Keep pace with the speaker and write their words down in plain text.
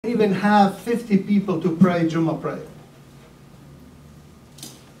even have 50 people to pray Jummah prayer.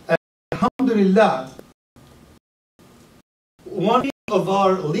 And alhamdulillah, one of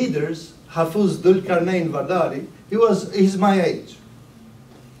our leaders, Hafuz Dhul-Qarnayn Vardari, he's my age.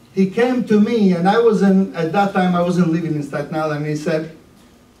 He came to me, and at that time I wasn't living in Staten Island, and he said,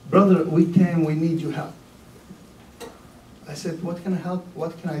 "Brother, we need your help." I said, "What can I help?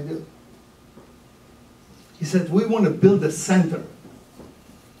 What can I do?" He said, "We want to build a center.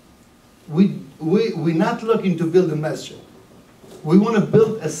 We're not looking to build a masjid. We want to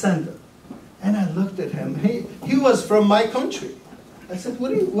build a center." And I looked at him. He was from my country. I said,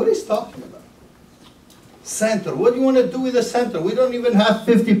 what is he talking about? Center. What do you want to do with a center? We don't even have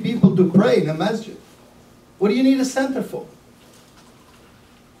 50 people to pray in a masjid. What do you need a center for?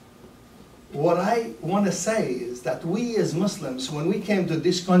 What I want to say is that we as Muslims, when we came to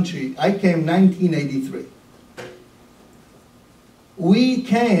this country, I came 1983. We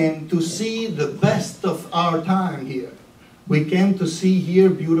came to see the best of our time here. We came to see here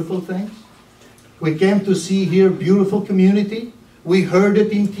beautiful things. We came to see here beautiful community. We heard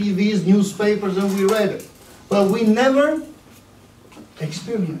it in TVs, newspapers, and we read it. But we never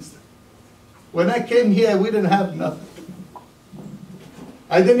experienced it. When I came here, we didn't have nothing.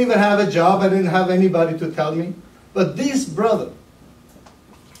 I didn't even have a job. I didn't have anybody to tell me. But this brother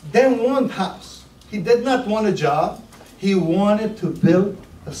didn't want a house. He did not want a job. He wanted to build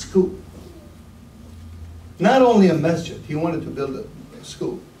a school. Not only a masjid, he wanted to build a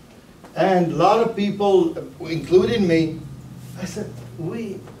school. And a lot of people, including me, I said,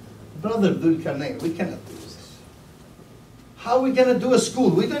 Brother Dhul-Qarnayn, we cannot do this. How are we going to do a school?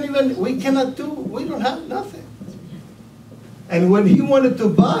 We don't have nothing. And when he wanted to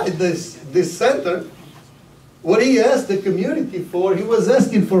buy this center, what he asked the community for, he was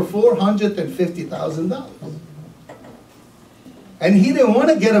asking for $450,000. And he didn't want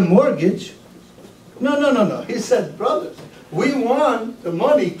to get a mortgage. No. He said, brothers, we want the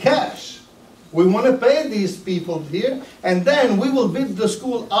money cash. We want to pay these people here, and then we will build the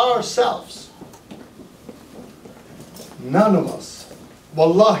school ourselves. None of us,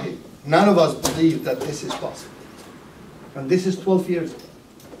 wallahi, none of us believe that this is possible. And this is 12 years ago.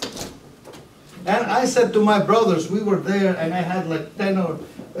 And I said to my brothers, we were there, and I had like 10 or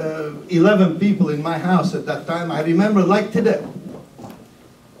 11 people in my house at that time. I remember like today.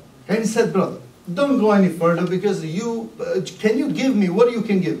 And he said, brother, don't go any further, because can you give me what you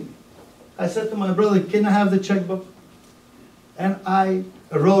can give me? I said to my brother, can I have the checkbook? And I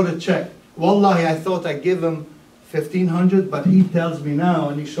wrote a check. Wallahi, I thought I'd give him $1,500, but he tells me now,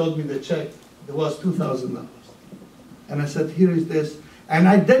 and he showed me the check, it was $2,000. And I said, here is this. And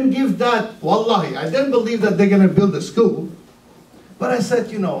I didn't give that, wallahi, I didn't believe that they're going to build a school. But I said,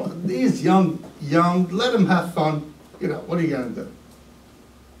 these young, let them have fun. What are you going to do?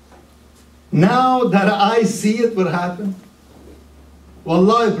 Now that I see it will happen,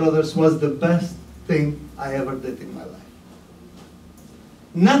 wallahi, brothers, was the best thing I ever did in my life.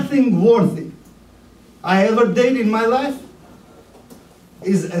 Nothing worthy I ever did in my life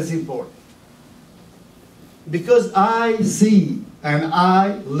is as important. Because I see and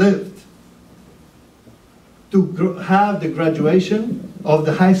I lived to have the graduation of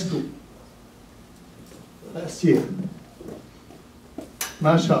the high school last year.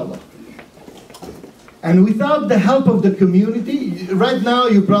 MashaAllah. And without the help of the community, right now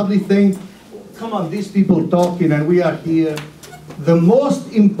you probably think, come on, these people talking and we are here. The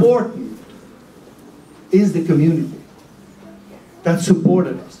most important is the community that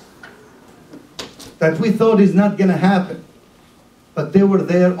supported us. That we thought is not going to happen. But they were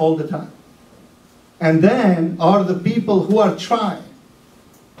there all the time. And then are the people who are trying.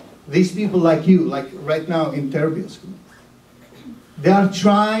 These people like you, like right now in Tarbiyah School. They are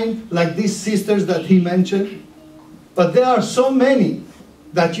trying, like these sisters that he mentioned. But there are so many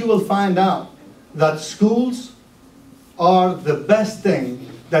that you will find out that schools are the best thing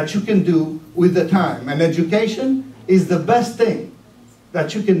that you can do with the time. And education is the best thing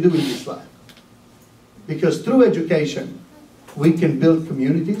that you can do in this life. Because through education, we can build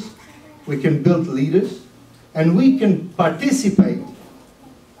communities, we can build leaders, and we can participate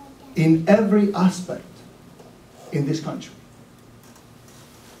in every aspect in this country.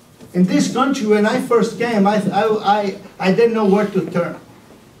 In this country, when I first came, I didn't know where to turn.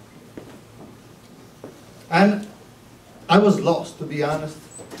 And I was lost, to be honest.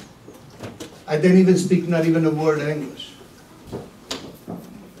 I didn't even speak not even a word English.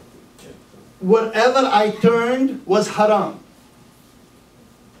 Whatever I turned was haram.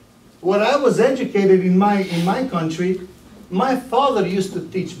 When I was educated in my country, my father used to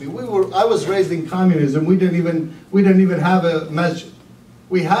teach me. I was raised in communism. We didn't even have a masjid.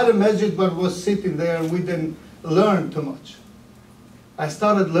 We had a masjid, but was sitting there and we didn't learn too much. I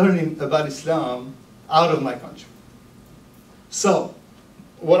started learning about Islam out of my country. So,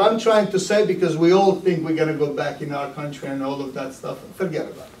 what I'm trying to say, because we all think we're going to go back in our country and all of that stuff, forget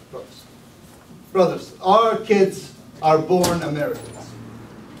about it, brothers. Brothers, our kids are born Americans,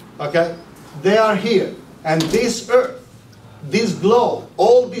 okay? They are here, and this earth, this globe,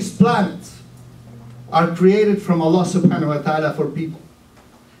 all these planets are created from Allah subhanahu wa ta'ala for people.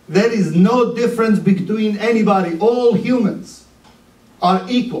 There is no difference between anybody. All humans are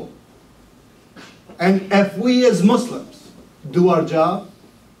equal. And if we as Muslims do our job,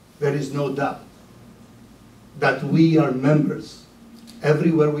 there is no doubt that we are members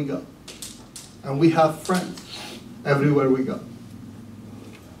everywhere we go. And we have friends everywhere we go.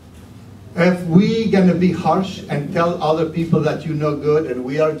 If we gonna be harsh and tell other people that you know good and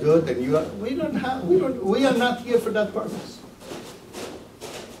we are good and you are, we are not here for that purpose.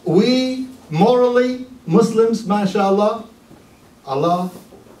 We morally, Muslims, mashallah, Allah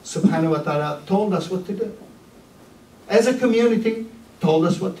subhanahu wa ta'ala told us what to do. As a community, told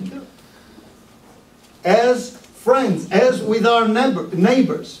us what to do. As friends, as with our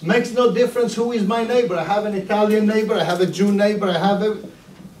neighbors, makes no difference who is my neighbor. I have an Italian neighbor, I have a Jew neighbor, I have a...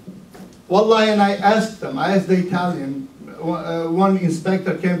 Wallahi, and I asked them, I asked the Italian, one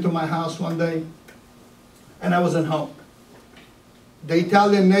inspector came to my house one day, and I wasn't home. The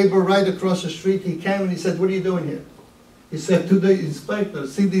Italian neighbor right across the street, he came and he said, "What are you doing here?" He said to the inspector,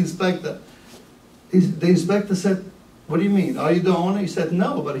 see the inspector. The inspector said, "What do you mean? Are you the owner?" He said,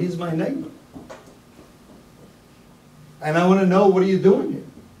 "No, but he's my neighbor. And I want to know, what are you doing here?"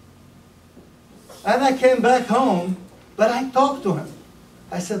 And I came back home, but I talked to him.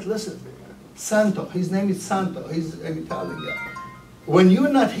 I said, "Listen, Santo," his name is Santo, he's an Italian guy. "When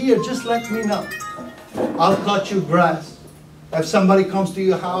you're not here, just let me know. I'll cut you grass. If somebody comes to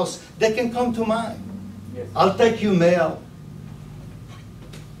your house, they can come to mine. Yes. I'll take you mail."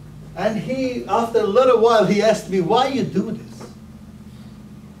 And he, after a little while, he asked me, "Why you do this?"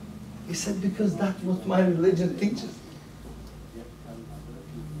 He said, "Because that's what my religion teaches.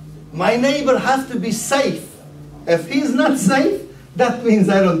 My neighbor has to be safe. If he's not safe, that means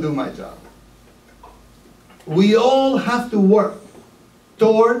I don't do my job." We all have to work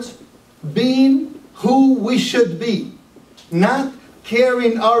towards being who we should be. Not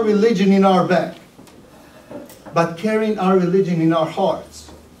carrying our religion in our back, but carrying our religion in our hearts.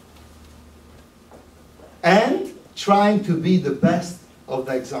 And trying to be the best of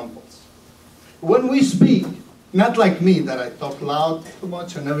the examples. When we speak, not like me, that I talk loud too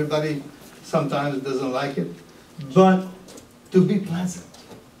much and everybody sometimes doesn't like it, but to be pleasant.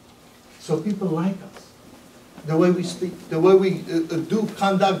 So people like us. The way we speak, the way we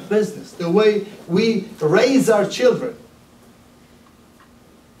conduct business, the way we raise our children.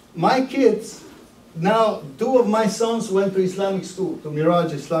 My kids, now 2 of my sons went to Islamic school, to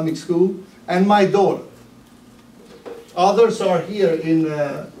Miraj Islamic School, and my daughter. Others are here in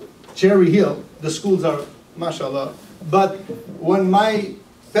Cherry Hill. The schools are, mashallah. But when my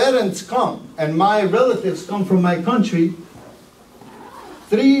parents come and my relatives come from my country,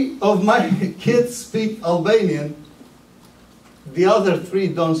 3 of my kids speak Albanian. The other 3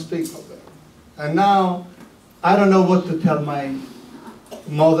 don't speak Albanian. And now, I don't know what to tell my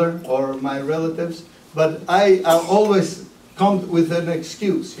mother or my relatives, but I always come with an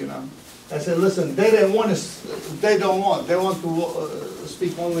excuse, you know. I said, "Listen, they want to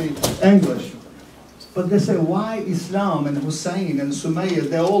speak only English." But they say, "Why Islam and Hussein and Sumaya,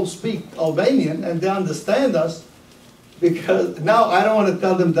 they all speak Albanian and they understand us?" Because now I don't want to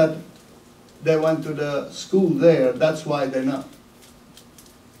tell them that they went to the school there, that's why they know.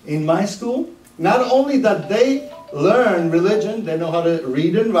 In my school, not only that they learn religion, they know how to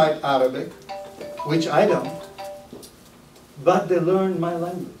read and write Arabic, which I don't, but they learn my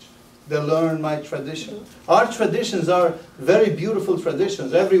language. They learn my tradition. Our traditions are very beautiful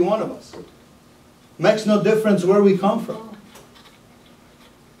traditions, every one of us. Makes no difference where we come from.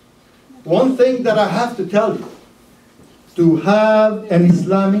 One thing that I have to tell you, to have an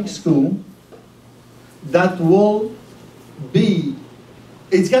Islamic school that will be,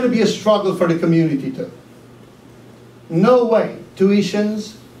 it's going to be a struggle for the community too. No way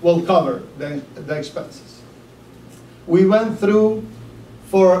tuitions will cover the expenses. We went through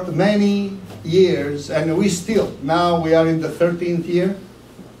for many years, and we still, now we are in the 13th year,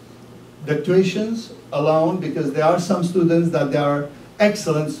 the tuitions alone, because there are some students that they are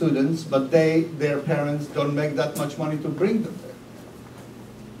excellent students, but their parents don't make that much money to bring them there.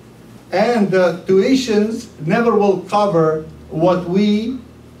 And the tuitions never will cover what we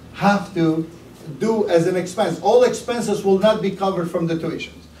have to do as an expense. All expenses will not be covered from the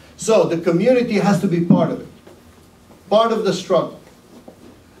tuitions. So the community has to be part of it, part of the struggle.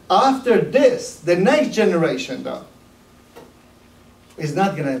 After this, the next generation, though, is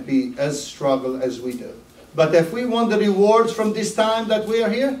not going to be as struggle as we do. But if we want the rewards from this time that we are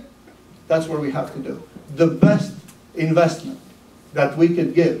here, that's what we have to do. The best investment that we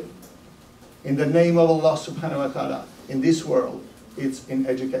could give in the name of Allah subhanahu wa ta'ala in this world, it's in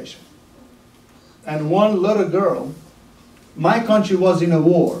education. And one little girl, my country was in a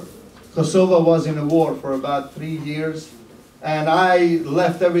war. Kosovo was in a war for about 3 years. And I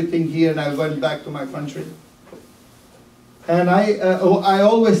left everything here and I went back to my country. And I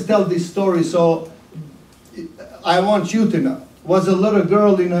always tell this story, so I want you to know. Was a little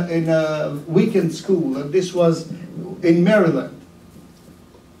girl in a weekend school, and this was in Maryland.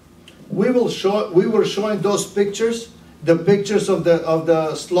 We were showing those pictures, the pictures of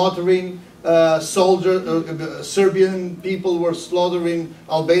the slaughtering Serbian people were slaughtering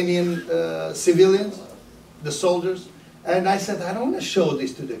Albanian civilians, the soldiers. And I said, I don't want to show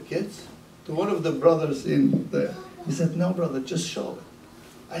this to the kids, to one of the brothers in there. He said, no, brother, just show it.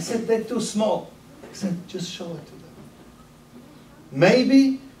 I said, they're too small. He said, just show it to them.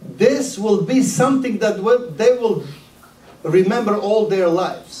 Maybe this will be something that they will remember all their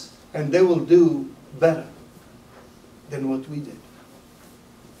lives, and they will do better than what we did.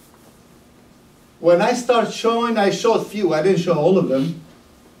 When I start showing, I showed few. I didn't show all of them.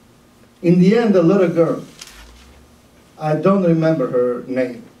 In the end, a little girl, I don't remember her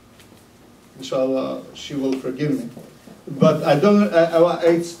name. Inshallah, she will forgive me. But I don't.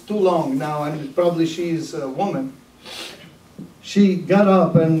 It's too long now, and probably she's a woman. She got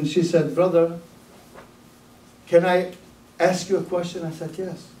up and she said, brother, can I ask you a question? I said,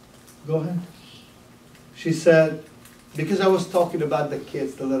 yes, go ahead. She said, because I was talking about the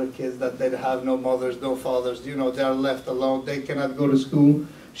kids, the little kids, that they have no mothers, no fathers, you know, they are left alone, they cannot go to school.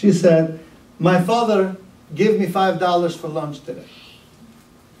 She said, my father gave me $5 for lunch today.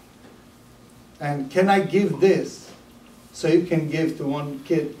 And can I give this so you can give to one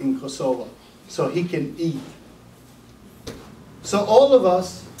kid in Kosovo so he can eat? So all of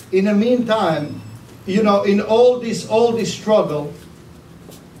us, in the meantime, you know, in all this struggle,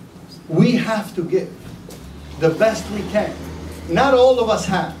 we have to give the best we can. Not all of us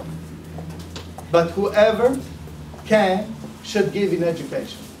have, but whoever can should give in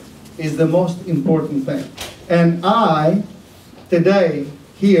education is the most important thing. And I, today,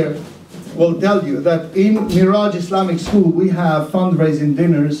 here, will tell you that in Miraj Islamic School, we have fundraising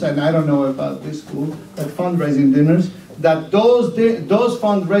dinners, and I don't know about this school, but fundraising dinners, that those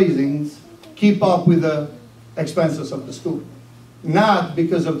fundraisings keep up with the expenses of the school, not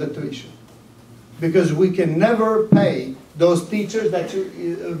because of the tuition. Because we can never pay those teachers that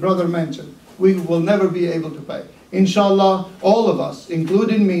your brother mentioned. We will never be able to pay. Inshallah, all of us,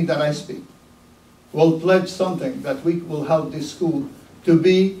 including me that I speak, will pledge something that we will help this school to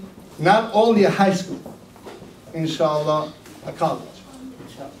be not only a high school, inshallah, a college.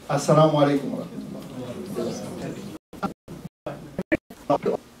 Assalamu alaikum wa rahmatullah.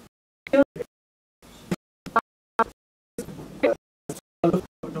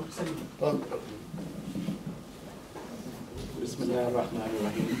 Bismillah ar-Rahman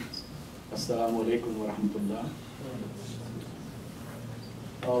ar-Rahim. Assalamu alaikum wa rahmatullah.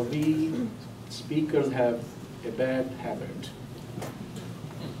 We speakers have a bad habit.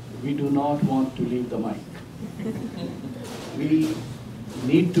 We do not want to leave the mic. We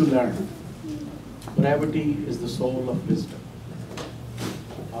need to learn. Brevity is the soul of wisdom.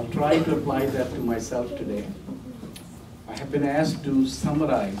 I'll try to apply that to myself today. I have been asked to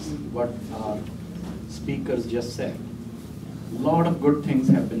summarize what our speakers just said. A lot of good things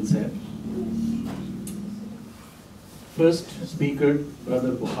have been said. First speaker,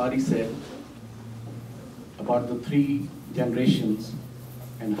 Brother Bukhari, said about the 3 generations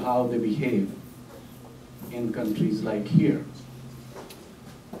and how they behave in countries like here.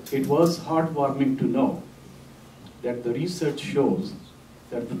 It was heartwarming to know that the research shows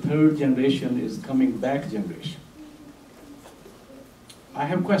that the 3rd generation is coming back generation. I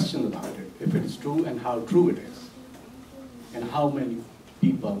have questions about it, if it is true and how true it is, and how many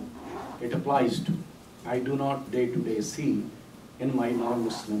people it applies to. I do not day-to-day see in my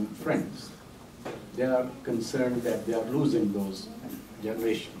non-Muslim friends. They are concerned that they are losing those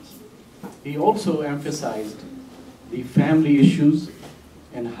generations. He also emphasized the family issues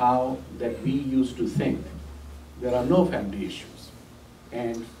and how that we used to think there are no family issues,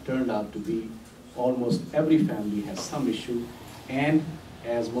 and turned out to be almost every family has some issue, and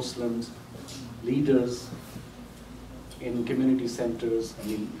as Muslims, leaders in community centers,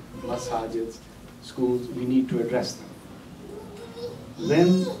 in masajids, schools, we need to address them.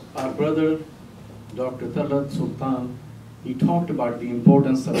 Then our brother, Dr. Talat Sultan, he talked about the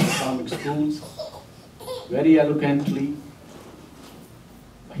importance of Islamic schools very eloquently.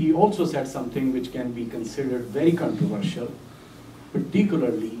 He also said something which can be considered very controversial,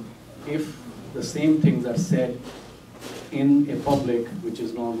 particularly if the same things are said in a public which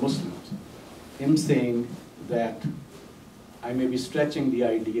is non-Muslims. Him saying that I may be stretching the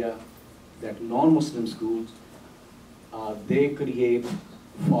idea that non-Muslim schools, they create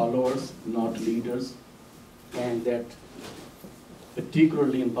followers, not leaders, and that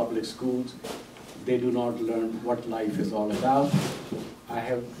particularly in public schools, they do not learn what life is all about. I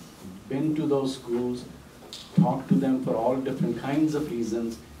have been to those schools, talked to them for all different kinds of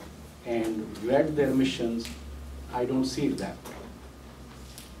reasons, and read their missions. I don't see it that way.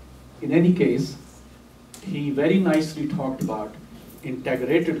 In any case, he very nicely talked about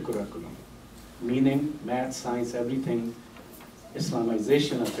integrated curriculum, meaning math, science, everything,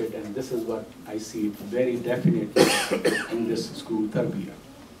 Islamization of it, and this is what I see very definitely in this school tarbiyah.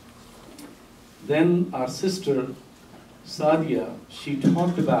 Then our sister, Sadia, she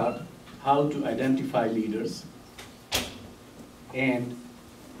talked about how to identify leaders, and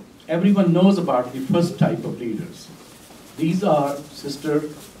everyone knows about the first type of leaders. These are, sister,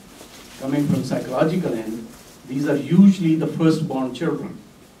 coming from psychological end, these are usually the firstborn children.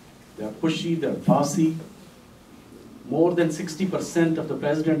 They're pushy, they're bossy. More than 60% of the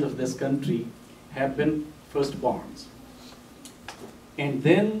presidents of this country have been firstborns. And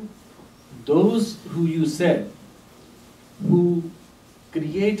then those who you said, who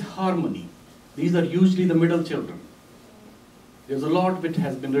create harmony, these are usually the middle children. There's a lot which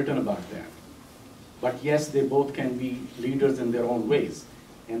has been written about that. But yes, they both can be leaders in their own ways.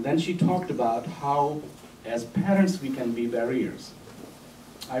 And then she talked about how, as parents, we can be barriers.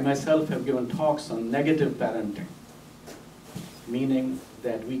 I myself have given talks on negative parenting, meaning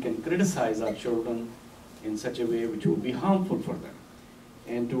that we can criticize our children in such a way which would be harmful for them.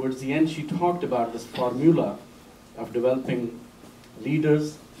 And towards the end, she talked about this formula of developing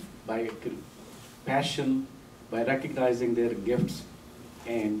leaders by passion, by recognizing their gifts,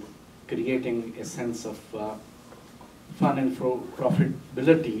 and creating a sense of fun and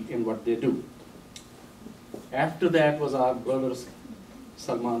profitability in what they do. After that was our brother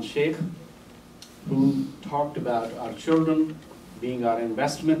Salman Sheikh, who talked about our children being our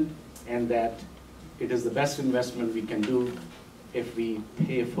investment, and that it is the best investment we can do if we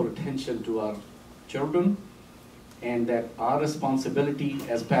pay full attention to our children, and that our responsibility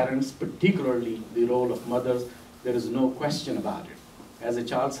as parents, particularly the role of mothers, there is no question about it. As a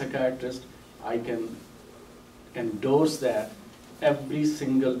child psychiatrist, I can endorse that. Every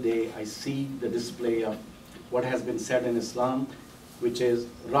single day I see the display of what has been said in Islam, which is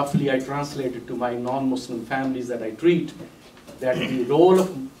roughly, I translate it to my non-Muslim families that I treat, that the role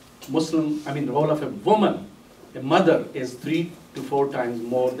of the role of a woman, a mother, is 3 to 4 times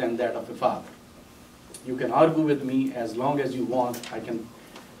more than that of a father. You can argue with me as long as you want. I can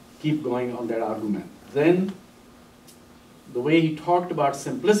keep going on that argument. Then, the way he talked about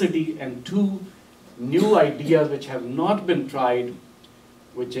simplicity and 2 new ideas which have not been tried,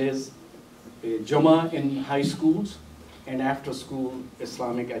 which is Jummah in high schools and after school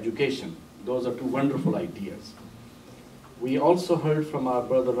Islamic education. Those are 2 wonderful ideas. We also heard from our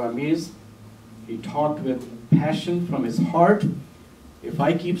brother Ramiz. He talked with passion from his heart. If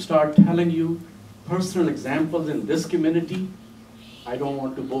I start telling you personal examples in this community, I don't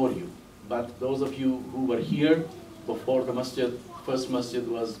want to bore you. But those of you who were here before the first masjid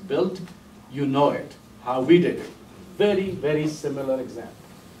was built, you know it, how we did it. Very, very similar example.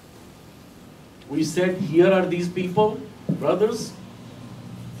 We said, here are these people, brothers.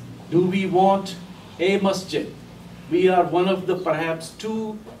 Do we want a masjid? We are one of the perhaps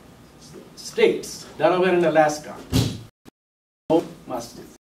 2 states, Delaware and Alaska, no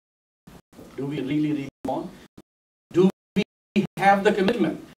masjids. Do we really want? Do we have the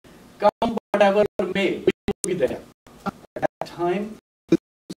commitment? Come whatever may, we will be there. At that time,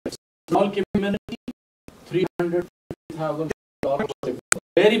 small community, $300,000 was a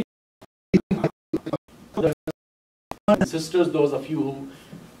very big. Sisters, those of you who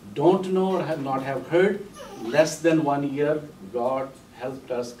don't know or have not heard, less than 1 year, God helped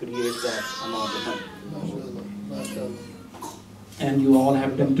us create that amount of money. And you all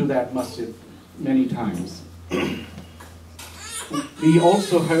have been to that masjid many times. We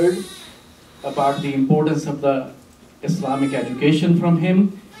also heard about the importance of the Islamic education from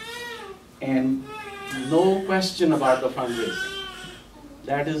him, and no question about the fundraising.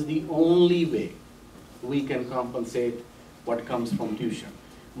 That is the only way we can compensate what comes from tuition.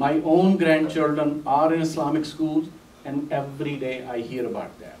 My own grandchildren are in Islamic schools, and every day I hear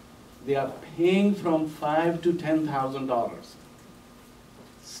about that. They are paying from $5,000 to $10,000.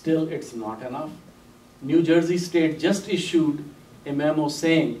 Still, it's not enough. New Jersey State just issued a memo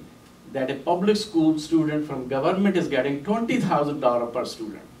saying that a public school student from government is getting $20,000 per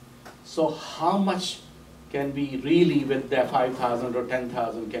student. So how much can we really, with that 5,000 or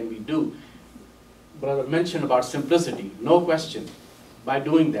 10,000, can we do? Brother mentioned about simplicity, no question, by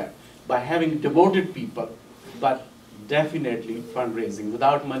doing that, by having devoted people, but definitely fundraising.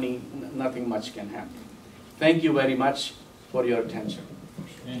 Without money, nothing much can happen. Thank you very much for your attention.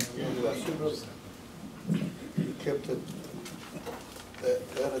 You kept it.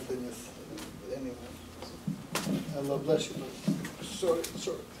 Everything is anyway. Allah bless you. Sorry.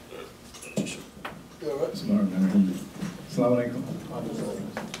 You all right? Assalamu alaikum.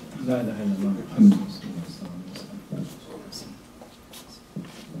 La ilaha illallah. Muhammadur Rasulullah.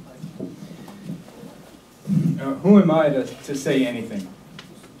 Who am I to say anything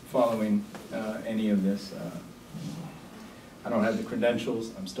following any of this? I don't have the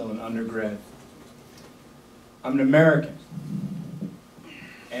credentials. I'm still an undergrad. I'm an American.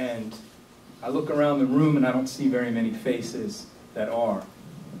 And I look around the room and I don't see very many faces that are.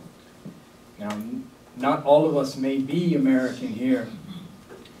 Now, not all of us may be American here,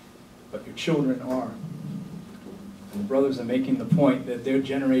 but your children are. And the brothers are making the point that their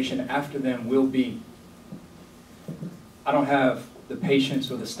generation after them will be. I don't have the patience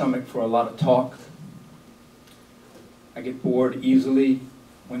or the stomach for a lot of talk. I get bored easily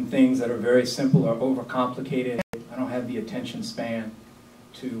when things that are very simple are overcomplicated. I don't have the attention span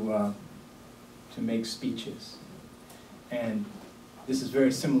to make speeches. And this is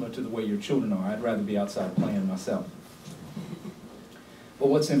very similar to the way your children are. I'd rather be outside playing myself. But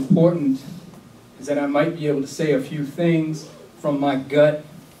what's important is that I might be able to say a few things from my gut,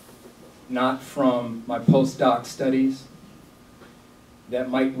 not from my postdoc studies, that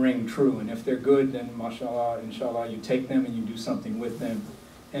might ring true. And if they're good, then mashallah, inshallah, you take them and you do something with them.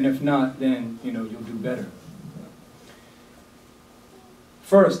 And if not, then you'll do better.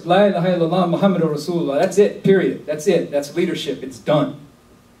 First, La ilaha illallah Muhammadur Rasulullah. That's it, period. That's it. That's leadership. It's done.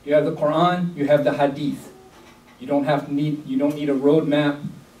 You have the Quran, you have the Hadith. You don't need a roadmap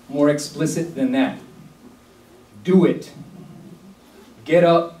more explicit than that. Do it. Get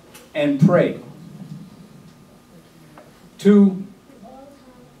up and pray. 2,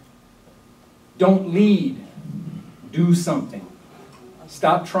 don't lead. Do something.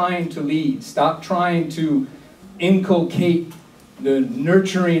 Stop trying to lead. Stop trying to inculcate the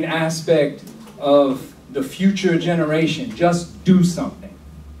nurturing aspect of the future generation. Just do something.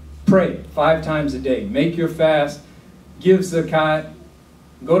 Pray 5 times a day. Make your fast. Give zakat.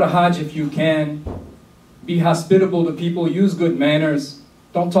 Go to Hajj if you can. Be hospitable to people. Use good manners.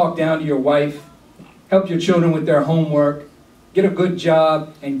 Don't talk down to your wife. Help your children with their homework. Get a good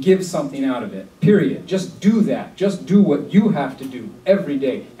job and give something out of it. Period. Just do that. Just do what you have to do every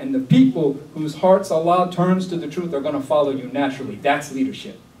day. And the people whose hearts Allah turns to the truth are going to follow you naturally. That's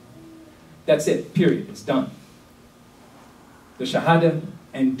leadership. That's it. Period. It's done. The Shahada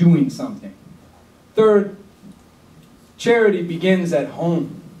and doing something. 3rd, charity begins at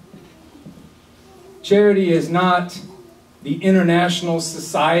home. Charity is not the international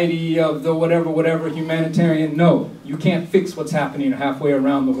society of the whatever humanitarian. No, you can't fix what's happening halfway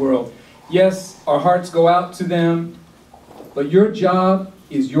around the world. Yes, our hearts go out to them, but your job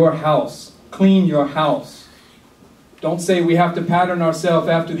is your house. Clean your house. Don't say we have to pattern ourselves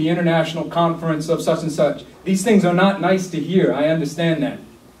after the international conference of such and such. These things are not nice to hear, I understand that.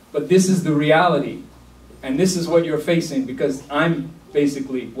 But this is the reality. And this is what you're facing, because I'm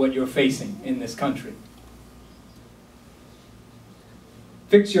basically what you're facing in this country.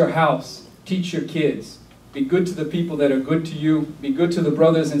 Fix your house. Teach your kids. Be good to the people that are good to you. Be good to the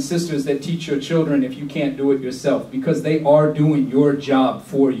brothers and sisters that teach your children if you can't do it yourself, because they are doing your job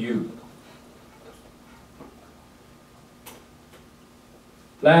for you.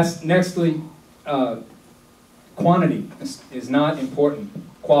 Nextly, quantity is not important.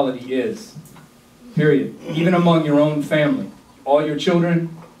 Quality is. Period. Even among your own family. All your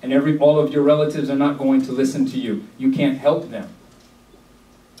children and all of your relatives are not going to listen to you. You can't help them.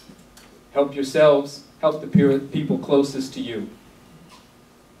 Help yourselves. Help the people closest to you.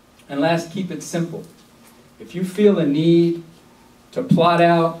 And last, keep it simple. If you feel a need to plot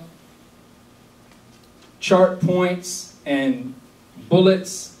out chart points and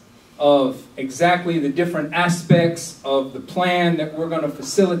bullets of exactly the different aspects of the plan that we're going to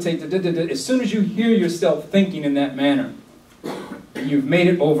facilitate, as soon as you hear yourself thinking in that manner, you've made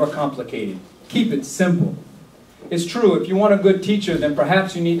it overcomplicated. Keep it simple. it's true, if you want a good teacher, then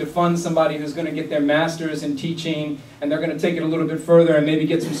perhaps you need to fund somebody who's going to get their master's in teaching, and they're going to take it a little bit further and maybe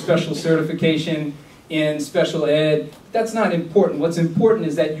get some special certification in special ed. That's not important. What's important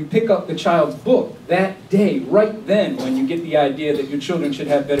is that you pick up the child's book that day, right then, when you get the idea that your children should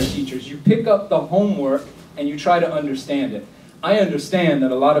have better teachers. You pick up the homework and you try to understand it. I understand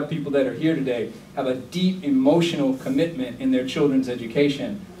that a lot of people that are here today have a deep emotional commitment in their children's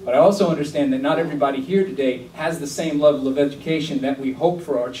education. But I also understand that not everybody here today has the same level of education that we hope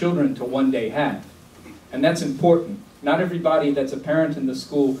for our children to one day have. And that's important. Not everybody that's a parent in the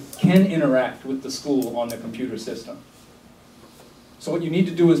school can interact with the school on the computer system. So what you need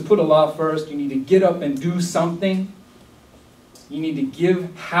to do is put Allah first. You need to get up and do something. You need to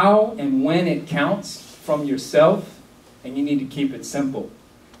give how and when it counts from yourself. And you need to keep it simple.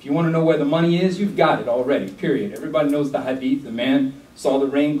 If you want to know where the money is, you've got it already, period. Everybody knows the hadith. The man saw the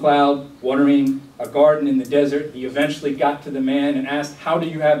rain cloud watering a garden in the desert. He eventually got to the man and asked, how do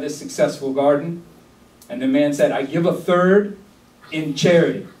you have this successful garden? And the man said, I give a third in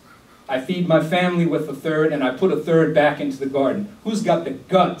charity. I feed my family with a third, and I put a third back into the garden. Who's got the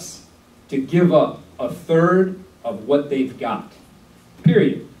guts to give up a third of what they've got?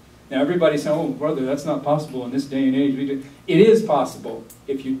 Period. Now everybody's saying, oh brother, that's not possible in this day and age. It is possible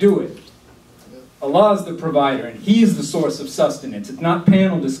if you do it. Allah is the provider, and He is the source of sustenance. It's not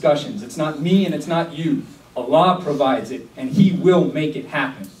panel discussions. It's not me and it's not you. Allah provides it, and He will make it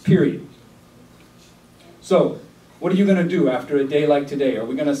happen, period. So, what are you going to do after a day like today? Are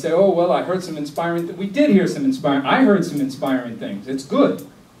we going to say, oh, well, I heard some inspiring things? We did hear some inspiring, I heard some inspiring things. It's good.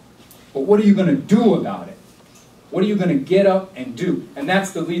 But what are you going to do about it? What are you going to get up and do? And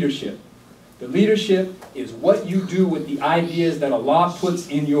that's the leadership. The leadership is what you do with the ideas that Allah puts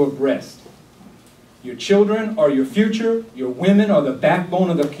in your breast. Your children are your future, your women are the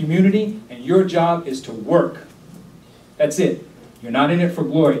backbone of the community, and your job is to work. That's it. You're not in it for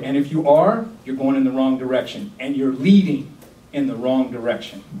glory. And if you are, you're going in the wrong direction. And you're leading in the wrong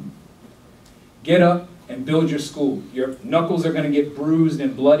direction. Get up and build your school. Your knuckles are going to get bruised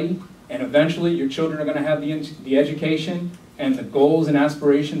and bloody. And eventually your children are going to have the education and the goals and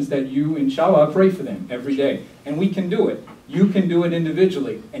aspirations that you, inshallah, pray for them every day. And we can do it. You can do it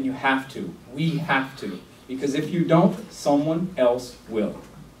individually. And you have to. We have to. Because if you don't, someone else will.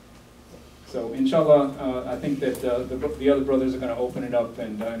 So, inshallah, I think that the other brothers are going to open it up,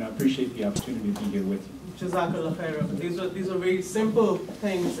 and I appreciate the opportunity to be here with you. Jazakallah khair. These are very simple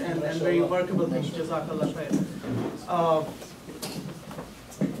things and very workable things. Jazakallah khair.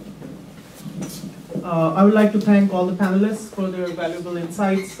 I would like to thank all the panelists for their valuable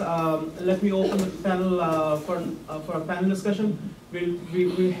insights. Let me open the panel for a panel discussion.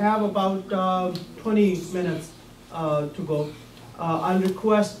 We have about 20 minutes to go. I'll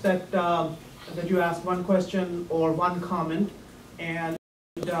request that that you ask one question or one comment, and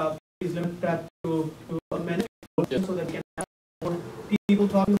please limit that to a minute so that we can have more people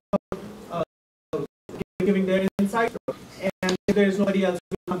talking about giving their insight. And if there is nobody else,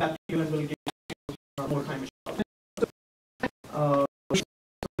 we'll come back to you and we'll give you more time.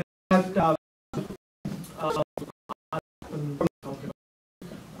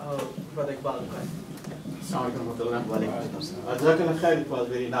 Brother Iqbal, it was a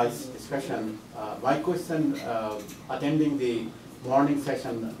very nice discussion. My question, attending the morning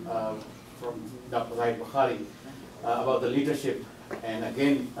session from Dr. Zahid Bukhari about the leadership, and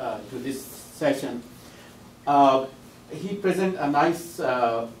again to this session, he presented a nice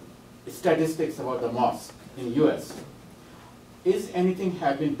statistics about the mosque in US. Is anything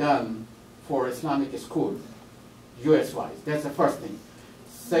have been done for Islamic school, US-wise? That's the first thing.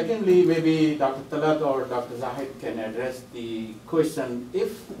 Secondly, maybe Dr. Talat or Dr. Zahid can address the question,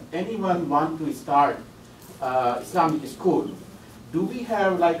 if anyone want to start Islamic school, do we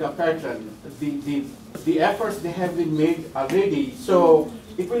have like a pattern? The efforts they have been made already, so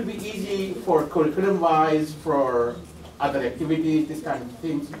it will be easy for curriculum-wise, for other activities, this kind of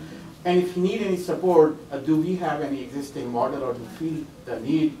things. And if you need any support, do we have any existing model or do you feel the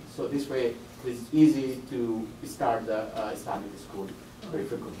need? So this way it's easy to start the Islamic school very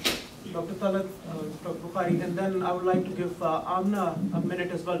quickly. Dr. Talat, Dr. Bukhari, and then I would like to give Amna a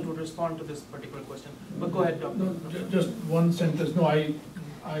minute as well to respond to this particular question. But go ahead, Dr. No, just one sentence. No, I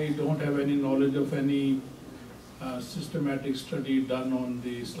don't have any knowledge of any systematic study done on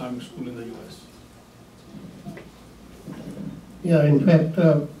the Islamic school in the US. Yeah, in fact,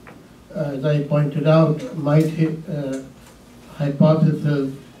 as I pointed out, my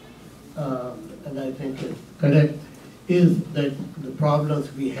hypothesis, and I think it's correct, is that the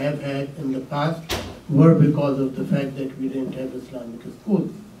problems we have had in the past were because of the fact that we didn't have Islamic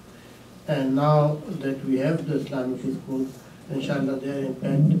schools. And now that we have the Islamic schools, inshallah, their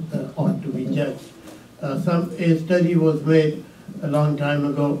impact ought to be judged. A study was made a long time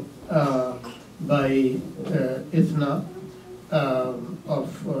ago by ISNA of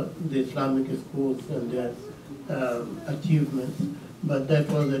the Islamic schools and their achievements, but that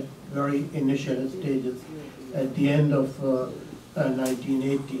was at very initial stages at the end of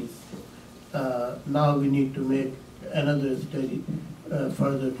 1980s. Now we need to make another study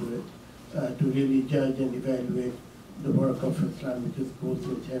further to it to really judge and evaluate the work of Islamic schools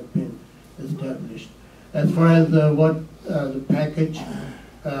which have been established. As far as the package,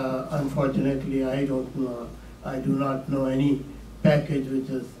 unfortunately, I don't know. I do not know any package which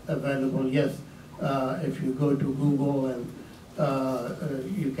is available. Yes, if you go to Google and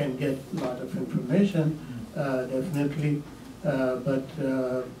you can get a lot of information, definitely. But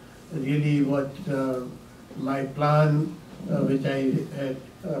really, what my plan, which I had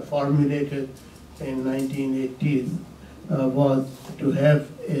formulated in 1980s, was to have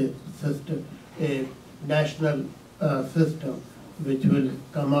a system, a national system which will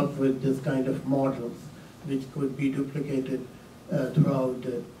come up with this kind of models which could be duplicated throughout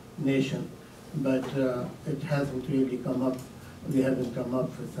the nation. But it hasn't really come up, we haven't come up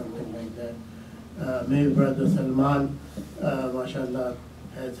with something like that. My brother Salman, mashallah,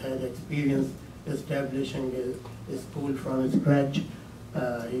 has had experience establishing a school from scratch.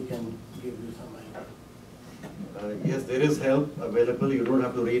 He can give you some idea. Yes, there is help available. You don't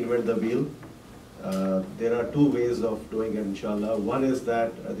have to reinvent the wheel. There are two ways of doing it, inshallah. One is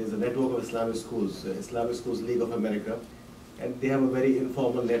that there's a network of Islamic schools, Islamic Schools League of America, and they have a very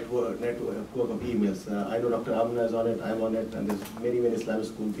informal network of emails. I know Dr. Amna is on it, I'm on it, and there's many Islamic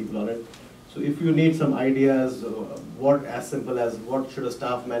school people on it. So if you need some ideas, as simple as what should a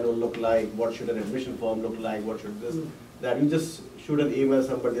staff manual look like, what should an admission form look like, what should this, that, you just shoot an email,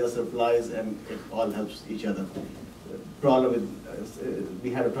 somebody else replies, and it all helps each other. Problem with, we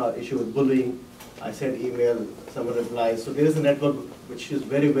had an issue with bullying. I sent email, someone replies. So there is a network which is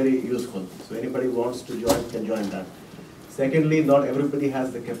very useful. So anybody who wants to join can join that. Secondly, not everybody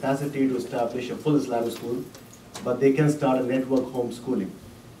has the capacity to establish a full Islamic school, but they can start a network homeschooling.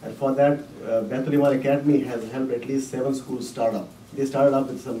 And for that, Baitul Iman Academy has helped at least 7 schools start up. They started up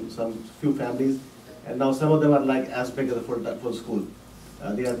with some few families, and now some of them are like as big as a full school.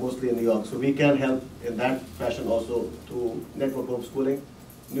 They are mostly in New York. So we can help in that fashion also to network homeschooling,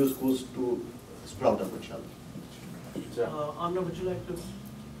 new schools to sprout up, inshallah. Amna, would you like to?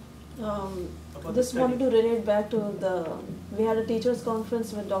 Just wanted to relate back to we had a teachers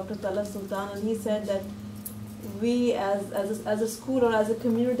conference with Dr. Talal Sultan, and he said that we as a school or as a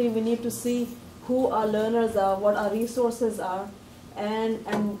community, we need to see who our learners are, what our resources are,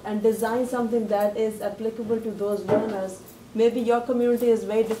 and design something that is applicable to those learners. Maybe your community is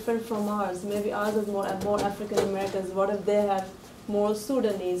very different from ours. Maybe ours is more African Americans. What if they have more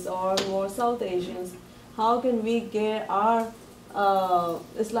Sudanese or more South Asians? How can we get our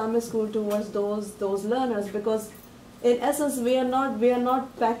Islamic school towards those learners? Because in essence, we are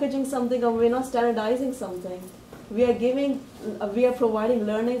not packaging something, or we are not standardizing something. We are providing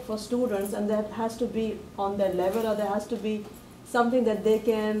learning for students, and that has to be on their level, or there has to be something that they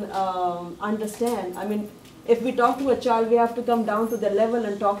can understand. I mean, if we talk to a child, we have to come down to their level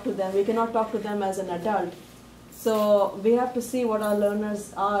and talk to them. We cannot talk to them as an adult. So we have to see what our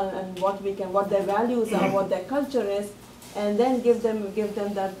learners are and what their values are, what their culture is, and then give them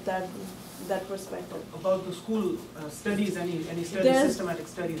that perspective. About the school studies, any studies, systematic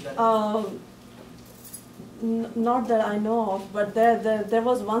studies that not that I know of, but there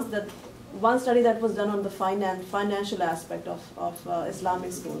was one study that was done on the financial aspect of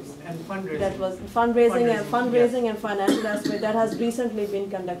Islamic schools. And fundraising. That was fundraising and financial aspect that has recently been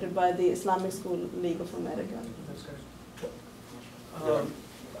conducted by the Islamic School League of America. That's correct.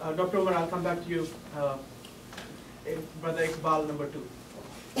 Dr. Umar, I'll come back to you. Brother Iqbal, number 2.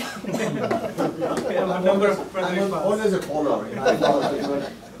 I'm always a caller.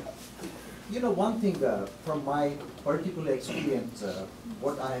 You know, one thing from my particular experience,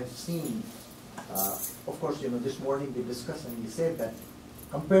 what I have seen, of course, this morning we discussed and we said that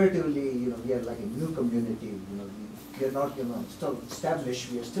comparatively, we are like a new community. We are not, still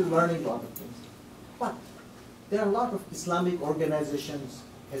established. We are still learning a lot of things. But there are a lot of Islamic organizations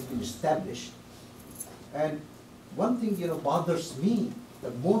has been established, and one thing bothers me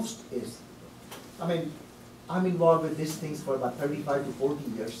the most is, I'm involved with these things for about 35 to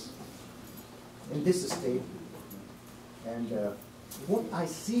 40 years in this state, and what I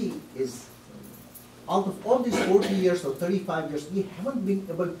see is, out of all these 40 years or 35 years, we haven't been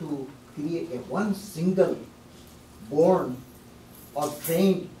able to create one single born or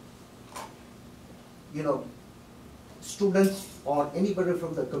trained you know, students or anybody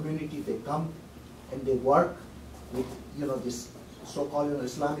from the community, they come and they work with, you know, this so-called, you know,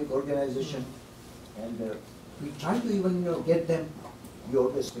 Islamic organization, and we try to even, you know, get them, we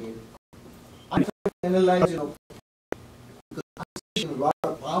always fail. I analyze, you know, because I see a lot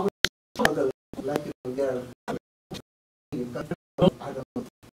of power struggle, like, you know, there are, I don't know,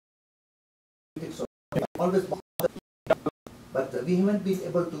 so always, but we haven't been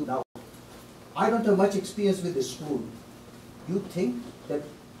able to now. I don't have much experience with the school. You think that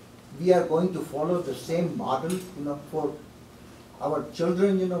we are going to follow the same model, you know, for our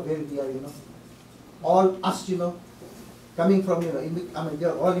children, you know, where we are, you know, all us, you know, coming from, you know, I mean, they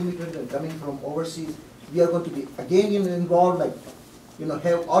are all immigrants and coming from overseas. We are going to be again, you know, involved, like, you know,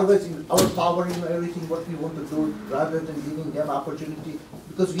 have always in our power, you know, everything what we want to do, rather than giving them opportunity,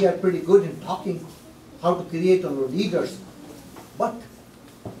 because we are pretty good in talking how to create our leaders. But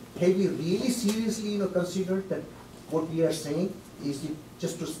have we really seriously, you know, considered that what we are saying is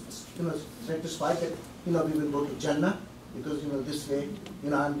just to, you know, satisfy that, you know, we will go to Jannah because, you know, this way, you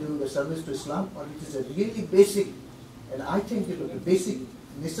know, I'm doing the service to Islam, or it is a really basic, and I think, you know, the basic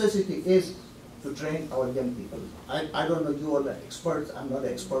necessity is to train our young people. I don't know, you all are experts, I'm not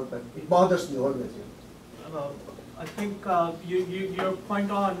an expert, but it bothers me always. I think your point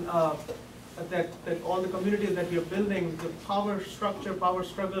on that all the communities that we are building, the power structure, power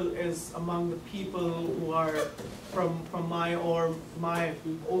struggle is among the people who are from my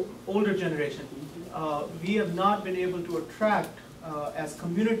older generation. We have not been able to attract as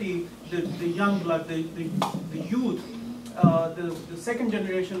community the young blood, the youth, the second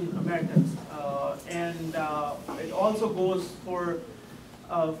generation Americans, and it also goes for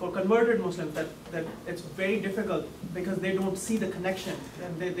converted Muslims, that it's very difficult because they don't see the connection,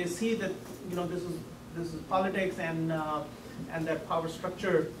 and they see that, you know, this is politics, and that power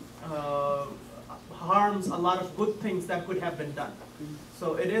structure harms a lot of good things that could have been done.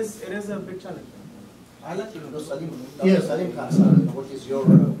 So it is a big challenge. I like to know, Salim, Yes. Salim Khan, sir, what is your...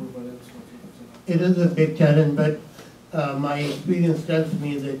 It is a big challenge, but my experience tells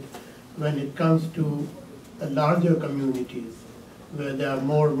me that when it comes to larger communities where there are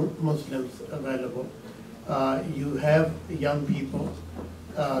more Muslims available, you have young people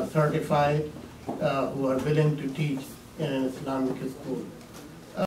certified who are willing to teach in an Islamic school.